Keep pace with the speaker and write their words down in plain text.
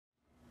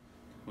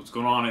What's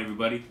going on,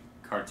 everybody?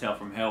 Cartel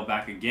from Hell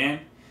back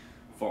again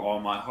for all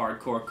my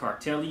hardcore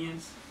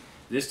cartelians.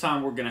 This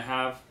time we're gonna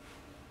have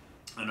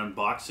an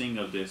unboxing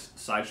of this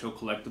Sideshow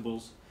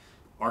Collectibles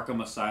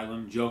ARKHAM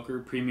Asylum Joker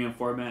premium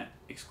format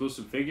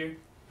exclusive figure.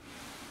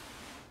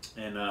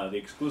 And the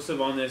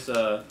exclusive on this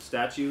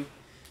statue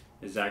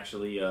is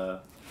actually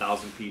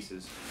 1,000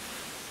 pieces.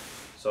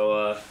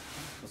 So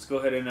let's go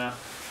ahead and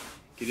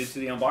get into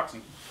the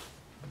unboxing.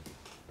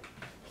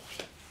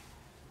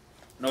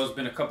 I know it's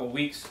been a couple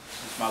weeks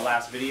since my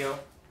last video.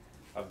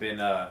 I've been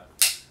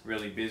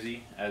really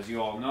busy, as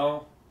you all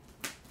know.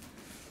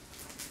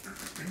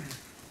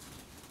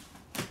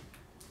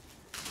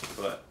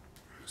 But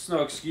it's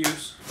no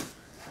excuse.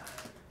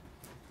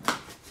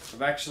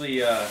 I've actually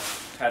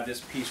had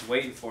this piece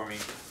waiting for me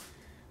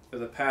for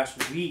the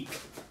past week,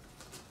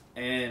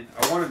 and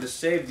I wanted to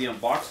save the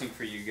unboxing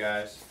for you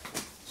guys.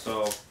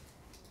 So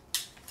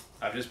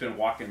I've just been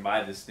walking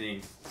by this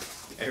thing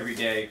every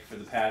day for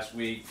the past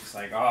week. It's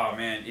like, oh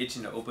man,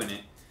 itching to open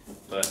it.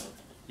 But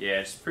yeah,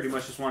 it's pretty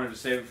much just wanted to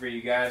save it for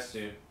you guys so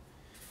you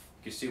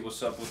can see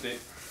what's up with it.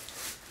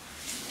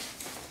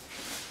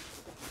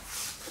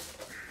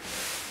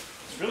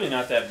 It's really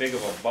not that big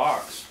of a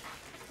box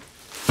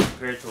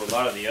compared to a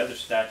lot of the other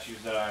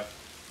statues that I've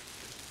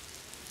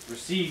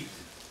received.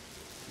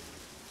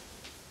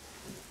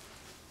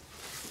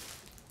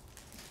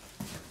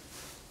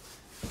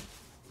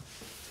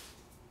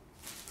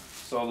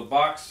 So the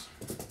box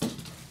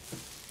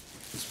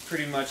is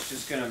pretty much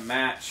just going to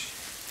match,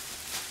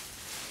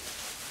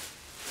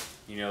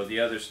 you know, the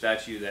other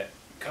statue that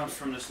comes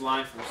from this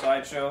line from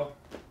Sideshow.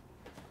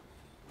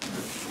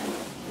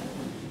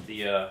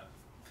 The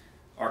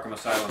ARKHAM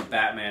Asylum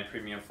Batman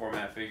premium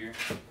format figure.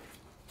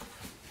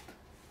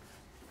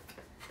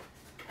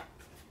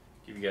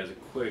 Give you guys a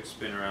quick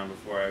spin around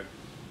before I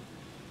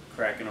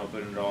crack and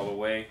open it all the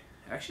way.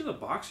 Actually, the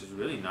box is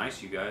really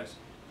nice, you guys.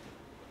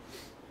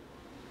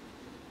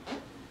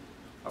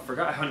 I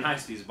forgot how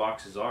nice these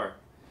boxes are.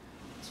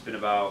 It's been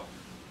about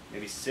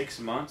maybe 6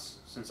 months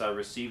since I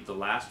received the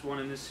last one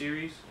in this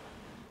series,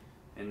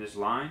 in this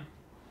line.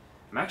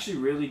 I'm actually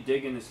really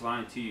digging this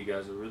line too, you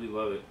guys. I really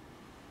love it.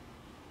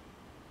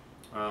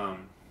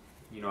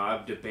 You know,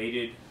 I've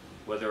debated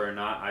whether or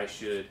not I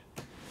should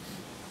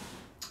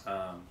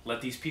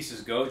let these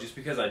pieces go, just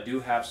because I do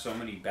have so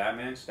many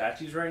Batman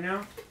statues right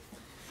now.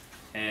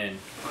 And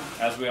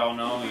as we all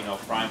know, you know,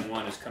 Prime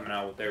 1 is coming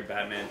out with their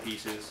Batman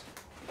pieces.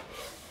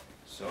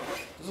 So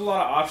there's a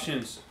lot of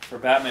options for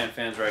Batman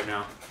fans right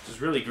now, which is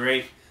really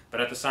great.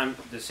 But at the same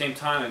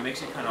time, it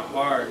makes it kind of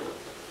hard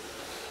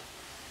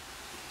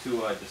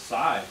to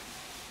decide.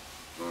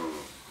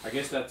 I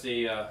guess that's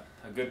a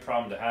good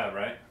problem to have,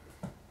 right?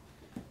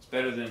 It's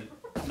better than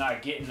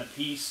not getting a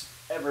piece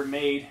ever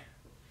made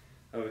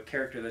of a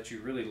character that you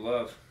really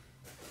love.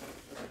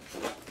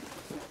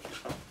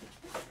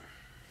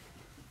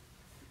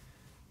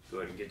 Go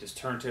ahead and get this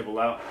turntable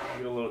out.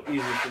 Get a little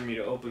easier for me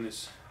to open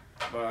this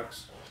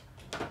box.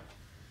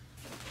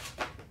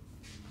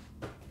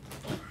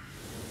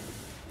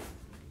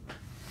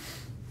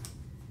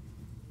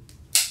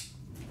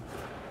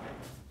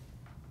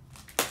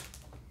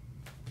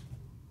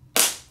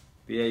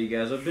 But yeah, you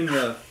guys, I've been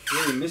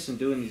really missing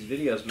doing these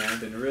videos, man. I've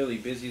been really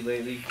busy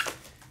lately,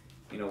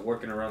 you know,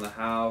 working around the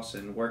house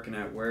and working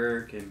at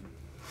work, and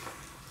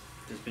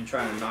just been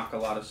trying to knock a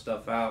lot of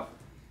stuff out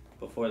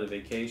before the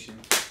vacation,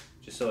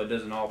 just so it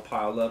doesn't all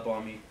pile up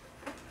on me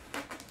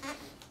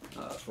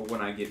for when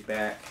I get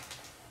back,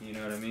 you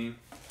know what I mean?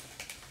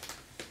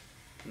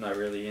 I'm not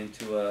really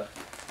into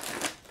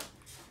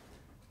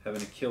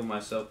having to kill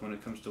myself when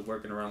it comes to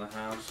working around the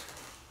house.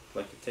 I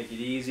like to take it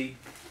easy,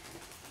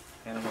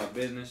 handle my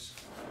business.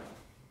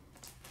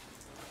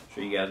 I'm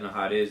sure you guys know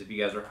how it is if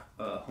you guys are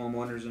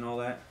homeowners and all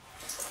that.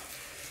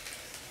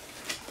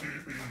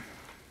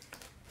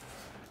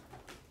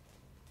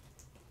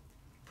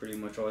 Pretty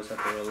much always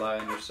have to rely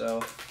on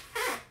yourself.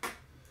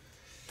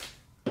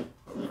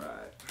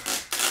 Alright.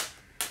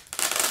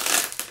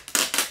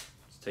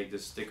 Let's take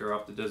this sticker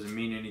off that doesn't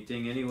mean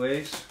anything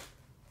anyways.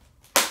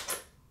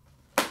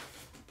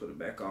 Put it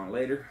back on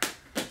later.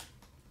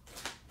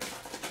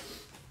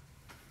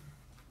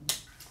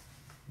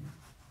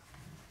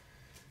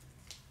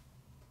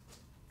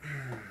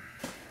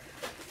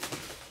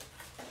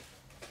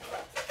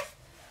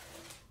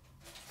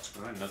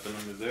 Alright, nothing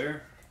under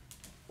there.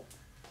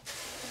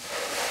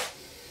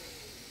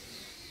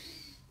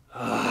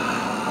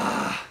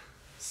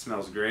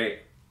 Smells great.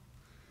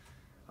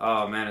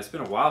 Oh man, it's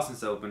been a while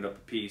since I opened up a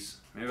piece.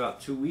 Maybe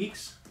about 2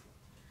 weeks?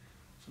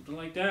 Something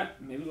like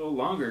that. Maybe a little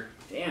longer.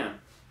 Damn.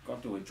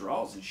 Gone through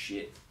withdrawals and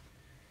shit.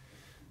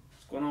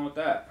 What's going on with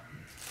that?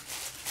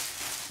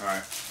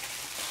 Alright.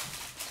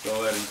 Let's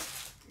go ahead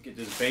and get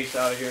this base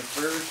out of here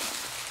first.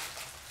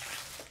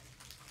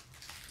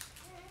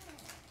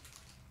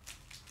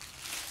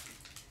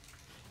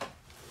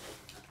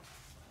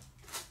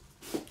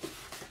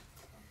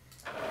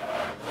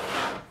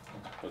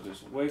 Put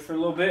this away for a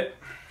little bit.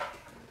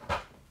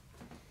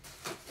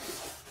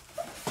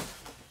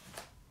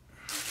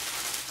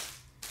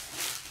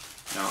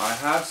 Now I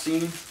have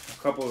seen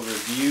a couple of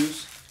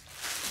reviews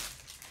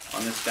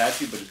on this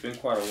statue, but it's been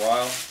quite a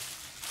while,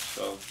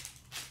 so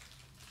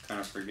kind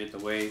of forget the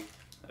way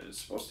that it's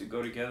supposed to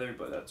go together,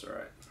 but that's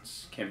alright.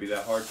 It can't be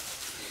that hard.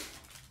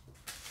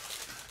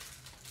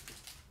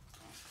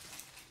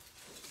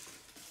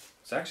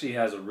 This actually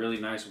has a really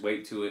nice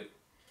weight to it,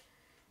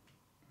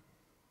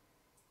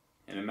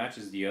 and it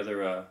matches the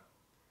other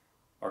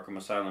ARKHAM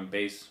Asylum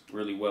base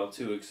really well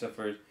too, except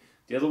for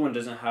the other one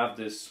doesn't have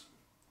this,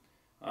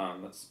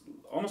 that's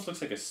almost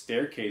looks like a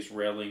staircase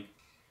railing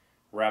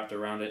wrapped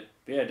around it.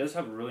 But yeah, it does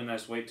have a really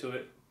nice weight to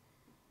it.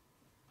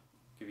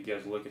 Give you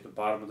guys a look at the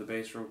bottom of the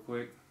base real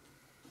quick.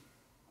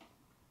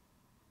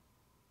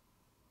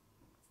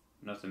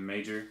 Nothing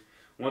major.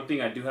 One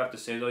thing I do have to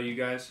say though, you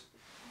guys,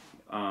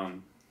 a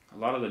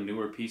lot of the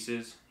newer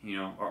pieces, you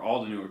know, or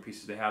all the newer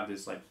pieces, they have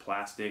this like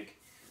plastic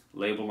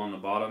label on the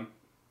bottom.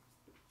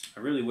 I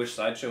really wish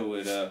Sideshow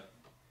would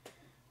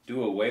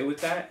do away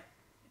with that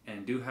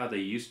and do how they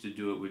used to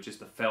do it with just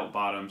the felt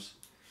bottoms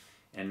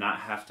and not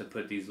have to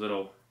put these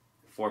little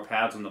 4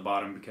 pads on the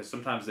bottom, because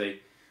sometimes they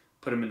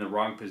put them in the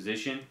wrong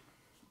position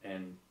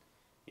and,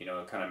 you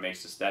know, it kind of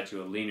makes the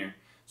statue a leaner.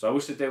 So I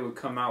wish that they would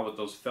come out with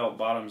those felt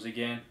bottoms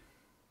again,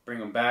 bring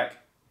them back.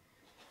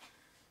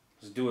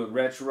 Let's do it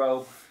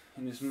retro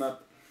in this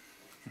mup.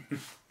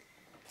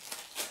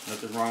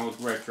 Nothing wrong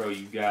with retro,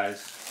 you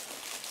guys.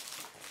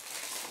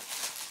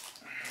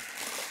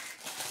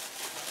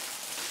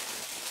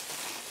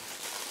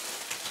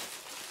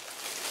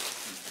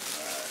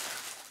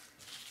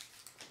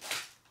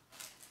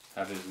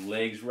 Have his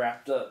legs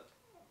wrapped up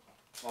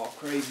all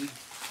crazy.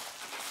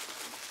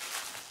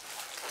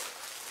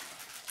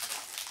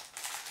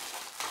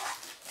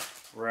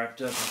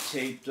 Wrapped up and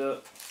taped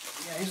up.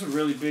 Yeah, he's a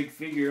really big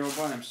figure all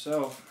by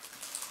himself.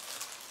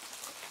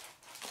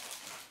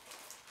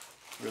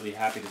 Really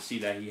happy to see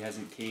that he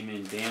hasn't came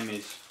in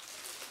damaged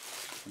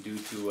due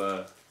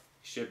to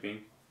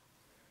shipping.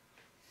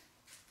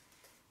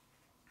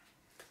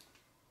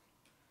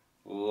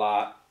 A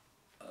lot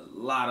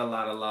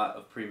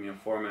of premium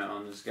format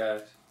on this,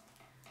 guys.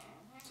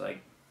 It's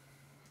like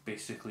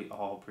basically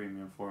all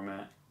premium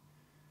format.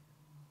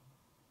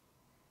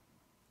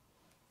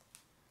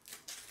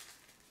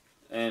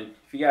 And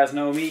if you guys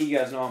know me, you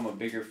guys know I'm a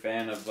bigger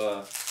fan of you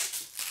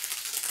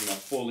know,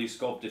 fully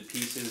sculpted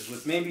pieces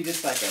with maybe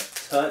just like a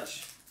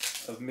touch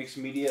of mixed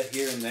media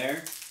here and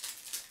there.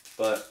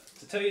 But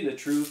to tell you the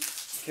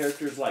truth,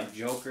 characters like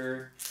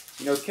Joker,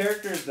 you know,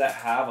 characters that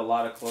have a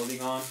lot of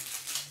clothing on,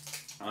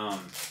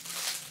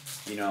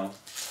 you know,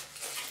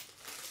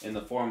 in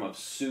the form of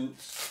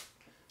suits,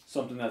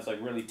 something that's like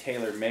really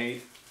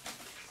tailor-made,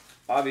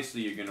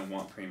 obviously you're going to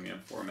want premium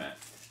format,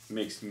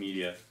 mixed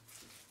media,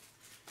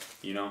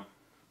 you know.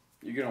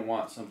 You're going to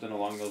want something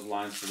along those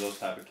lines for those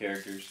type of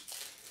characters,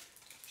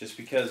 just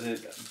because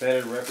it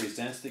better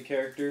represents the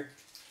character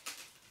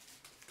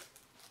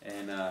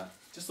and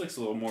just looks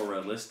a little more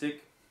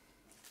realistic.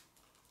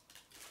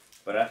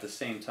 But at the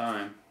same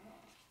time,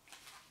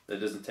 that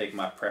doesn't take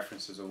my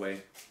preferences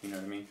away, you know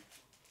what I mean?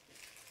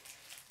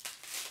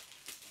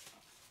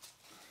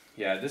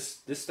 Yeah,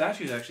 this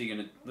statue is actually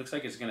gonna, looks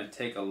like it's gonna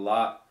take a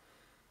lot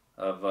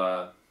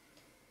of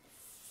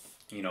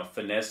you know,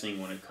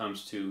 finessing when it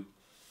comes to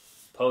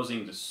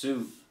posing the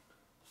suit,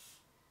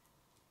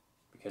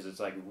 because it's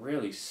like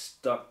really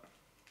stuck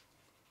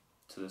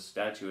to the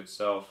statue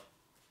itself.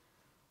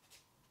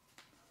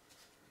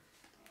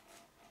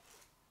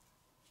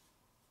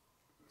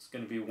 It's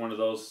gonna be one of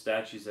those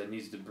statues that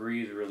needs to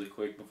breathe really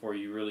quick before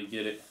you really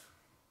get it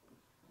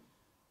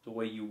the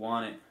way you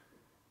want it.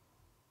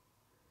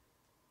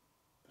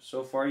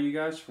 So far, you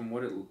guys, from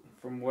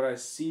what I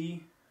see,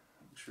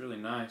 it looks really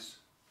nice.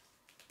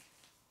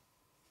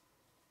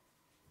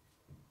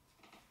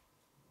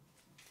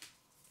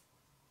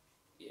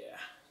 Yeah,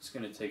 it's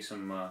gonna take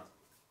some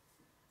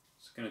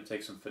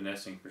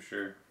finessing for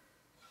sure.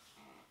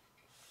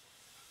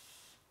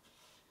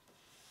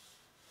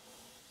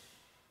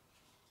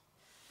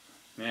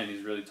 Man,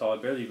 he's really tall.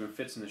 It barely even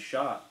fits in the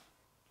shot.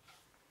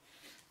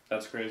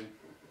 That's crazy.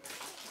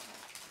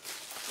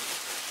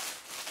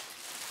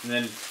 And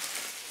then,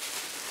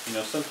 you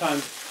know,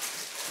 sometimes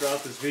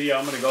throughout this video,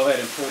 I'm going to go ahead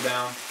and pull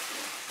down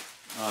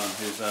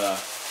his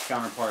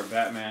counterpart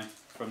Batman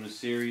from the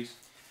series.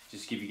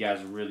 Just give you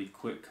guys a really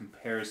quick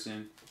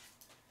comparison,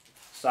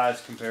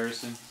 size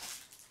comparison.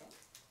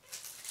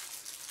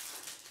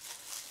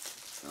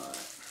 Alright.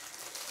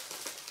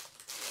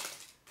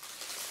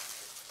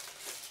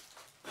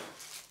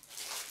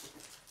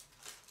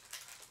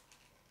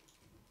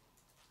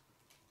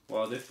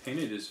 Wow, they've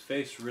painted his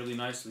face really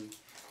nicely.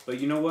 But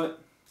you know what?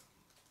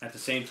 At the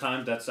same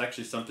time, that's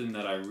actually something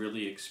that I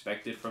really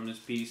expected from this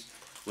piece,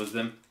 was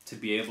them to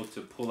be able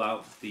to pull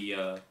out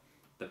the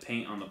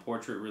paint on the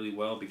portrait really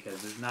well,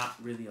 because there's not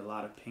really a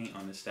lot of paint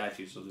on the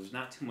statue, so there's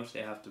not too much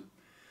they have to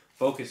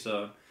focus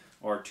on,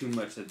 or too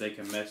much that they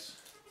can mess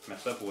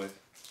up with.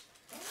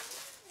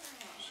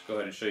 Just go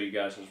ahead and show you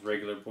guys his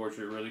regular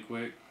portrait really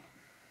quick.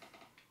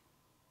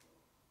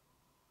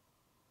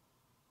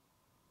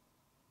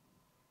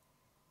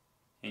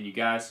 And you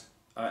guys,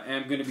 I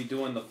am going to be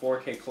doing the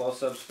 4K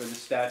close-ups for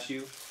this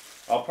statue.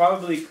 I'll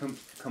probably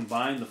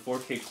combine the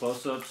 4K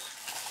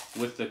close-ups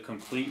with the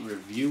complete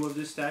review of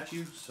this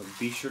statue, so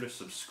be sure to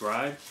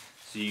subscribe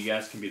so you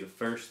guys can be the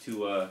first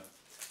to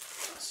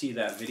see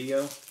that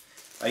video.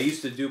 I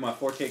used to do my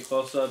 4K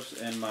close-ups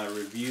and my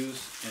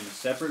reviews in a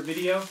separate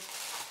video,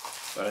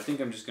 but I think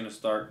I'm just going to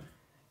start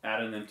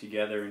adding them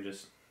together and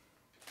just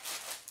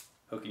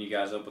hooking you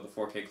guys up with a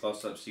 4K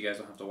close-up so you guys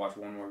don't have to watch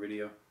one more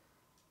video.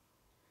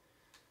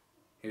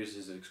 Here's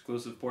his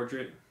exclusive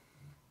portrait.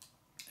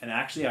 And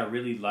actually I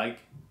really like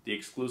the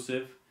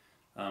exclusive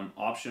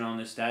option on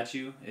this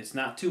statue. It's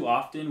not too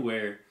often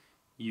where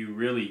you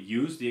really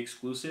use the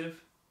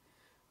exclusive.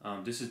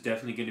 This is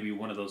definitely going to be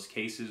one of those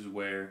cases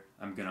where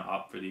I'm going to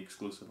opt for the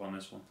exclusive on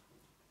this one.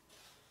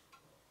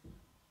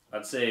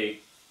 I'd say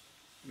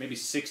maybe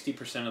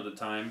 60% of the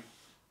time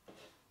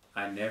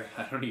I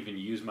don't even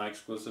use my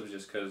exclusives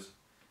just because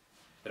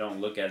they don't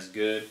look as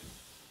good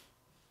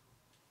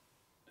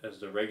as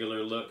the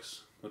regular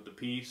looks with the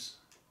piece,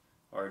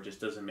 or it just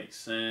doesn't make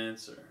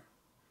sense, or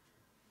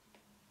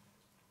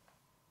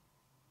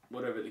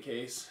whatever the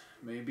case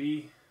may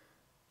be.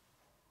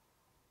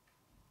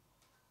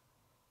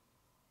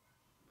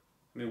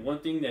 I mean, one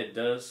thing that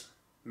does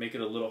make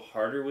it a little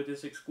harder with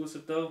this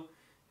exclusive though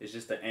is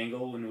just the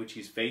angle in which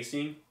he's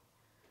facing.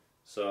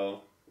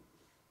 So,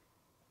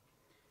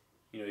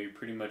 you know, you're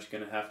pretty much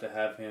going to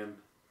have him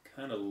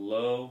kind of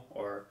low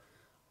or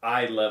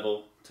eye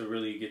level to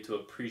really get to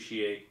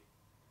appreciate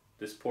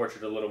this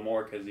portrait a little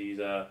more, because he's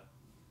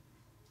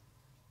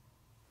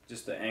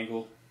just the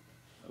angle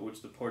at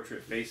which the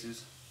portrait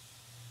faces.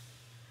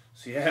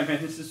 So yeah, man,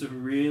 this is a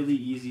really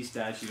easy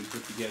statue to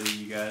put together,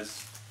 you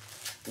guys.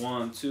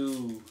 1,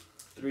 2,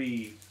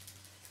 3,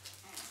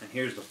 and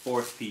here's the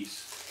 4th piece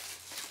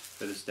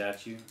for the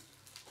statue.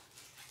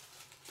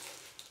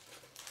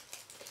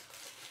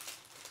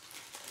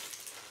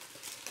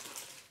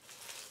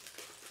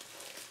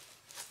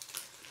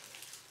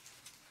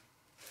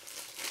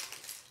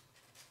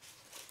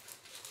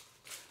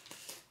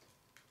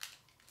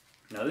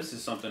 Now this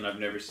is something I've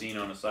never seen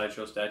on a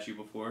sideshow statue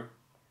before.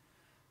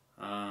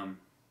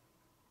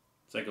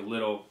 It's like a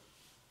little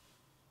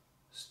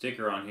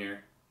sticker on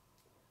here,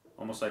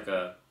 almost like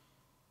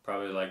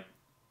probably like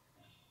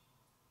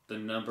the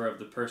number of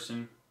the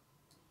person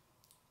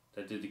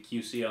that did the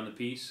QC on the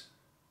piece.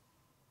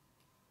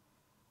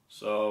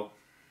 So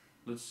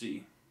let's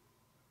see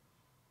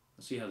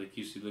how the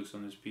QC looks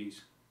on this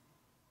piece,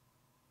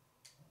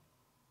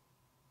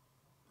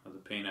 how the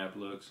paint app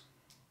looks.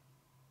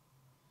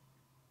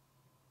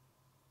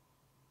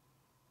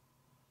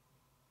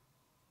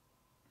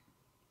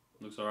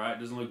 Looks alright,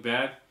 doesn't look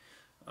bad.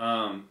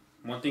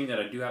 One thing that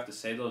I do have to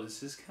say though,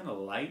 this is kind of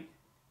light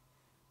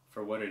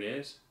for what it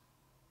is.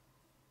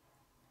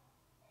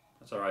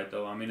 That's alright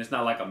though. I mean, it's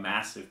not like a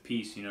massive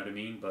piece, you know what I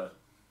mean? But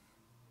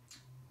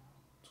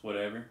it's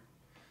whatever.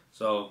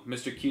 So,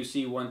 Mr.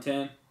 QC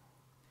 110,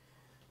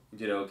 you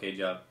did an okay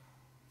job.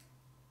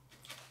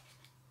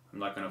 I'm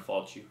not going to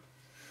fault you.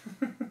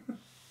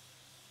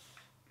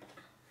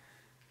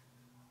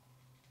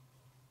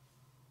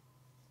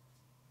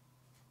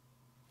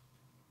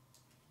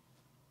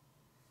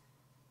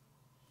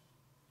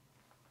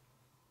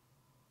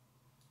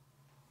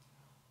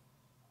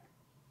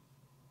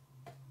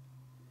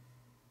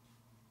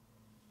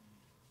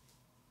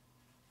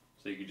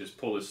 So you can just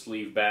pull his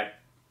sleeve back,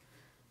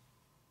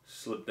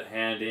 slip the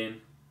hand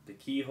in the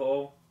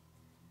keyhole,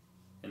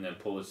 and then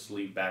pull his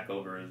sleeve back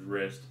over his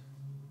wrist.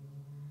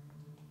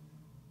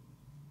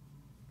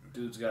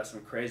 Dude's got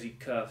some crazy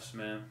cuffs,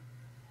 man.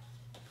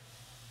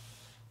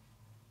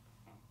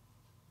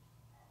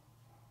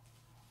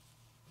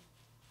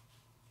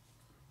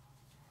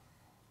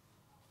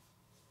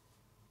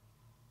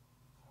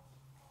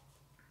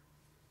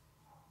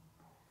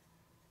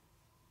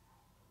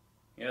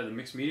 Yeah, the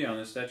mixed media on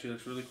this statue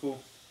looks really cool.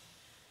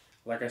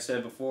 Like I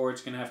said before,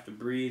 it's going to have to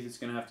breathe. It's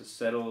going to have to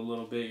settle a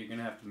little bit. You're going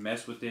to have to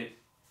mess with it.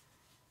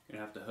 You're going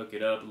to have to hook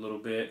it up a little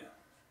bit.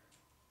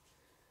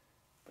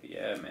 But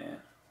yeah, man.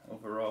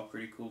 Overall,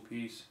 pretty cool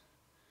piece.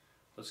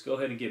 Let's go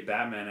ahead and get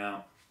Batman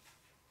out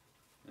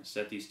and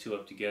set these two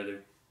up together.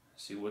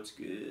 See what's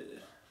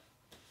good.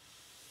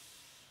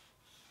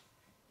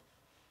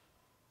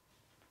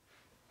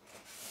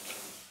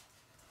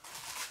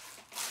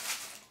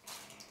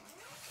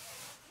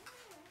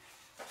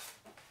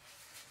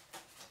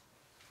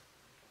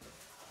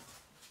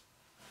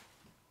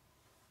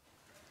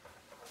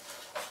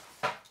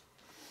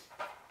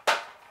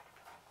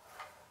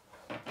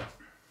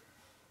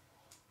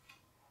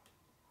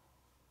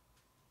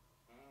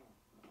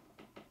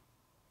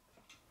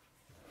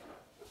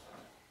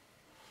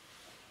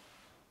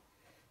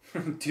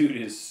 Dude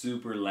is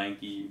super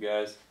lanky, you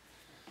guys.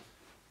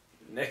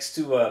 Next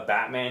to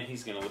Batman,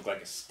 he's gonna look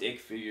like a stick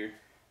figure.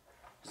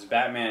 Because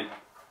Batman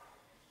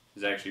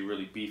is actually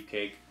really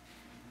beefcake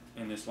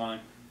in this line.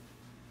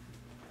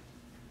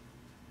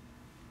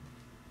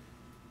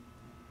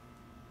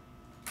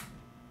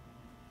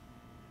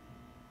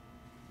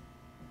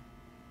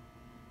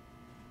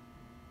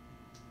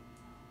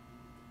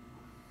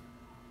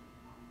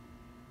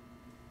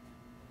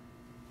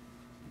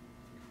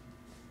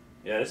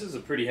 Yeah, this is a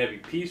pretty heavy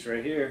piece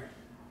right here.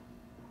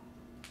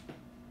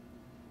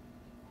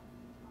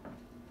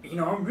 You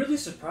know, I'm really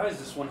surprised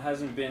this one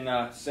hasn't been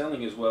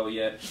selling as well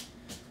yet.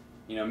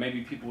 You know,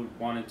 maybe people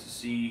wanted to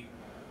see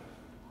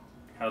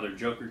how their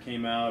Joker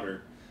came out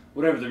or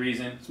whatever the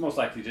reason. It's most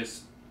likely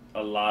just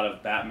a lot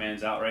of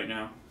Batmans out right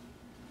now.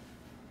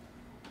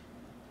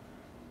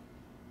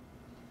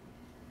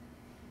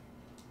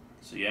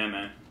 So yeah,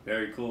 man,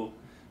 very cool.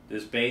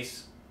 This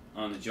base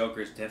on the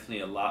Joker is definitely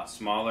a lot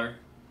smaller,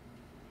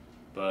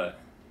 but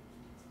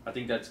I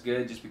think that's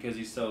good just because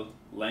he's so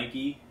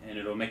lanky, and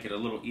it'll make it a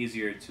little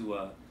easier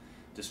to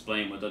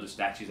display him with other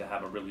statues that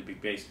have a really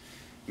big base.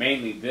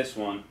 Mainly this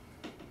one,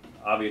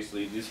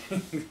 obviously.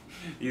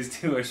 These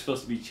two are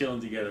supposed to be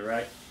chilling together,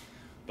 right?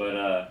 But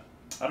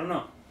I don't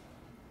know.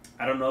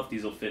 I don't know if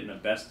these will fit in a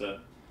Besta.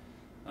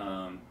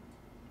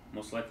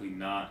 Most likely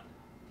not.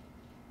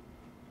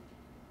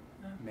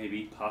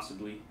 Maybe,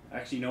 possibly.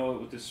 Actually, you know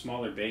what? With this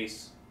smaller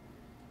base,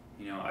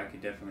 you know, I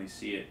could definitely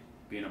see it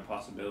being a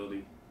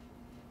possibility.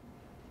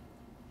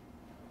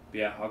 But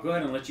yeah, I'll go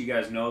ahead and let you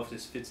guys know if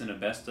this fits in a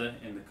Besta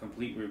in the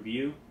complete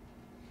review.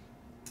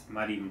 I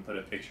might even put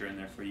a picture in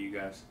there for you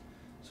guys.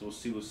 So we'll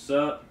see what's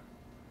up.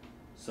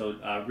 So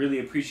I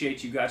really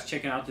appreciate you guys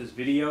checking out this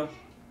video.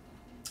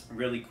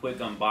 Really quick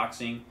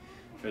unboxing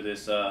for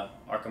this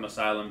ARKHAM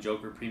Asylum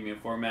Joker premium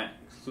format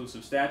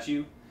exclusive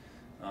statue.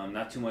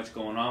 Not too much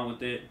going on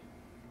with it.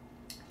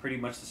 Pretty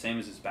much the same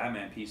as this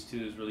Batman piece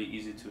too. It's really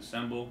easy to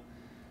assemble.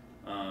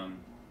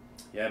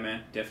 Yeah,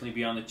 man, definitely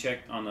be on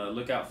the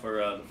lookout for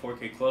the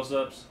 4K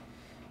close-ups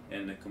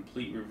and the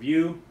complete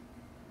review.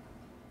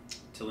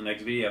 Till the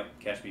next video,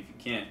 catch me if you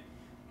can.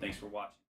 Thanks for watching.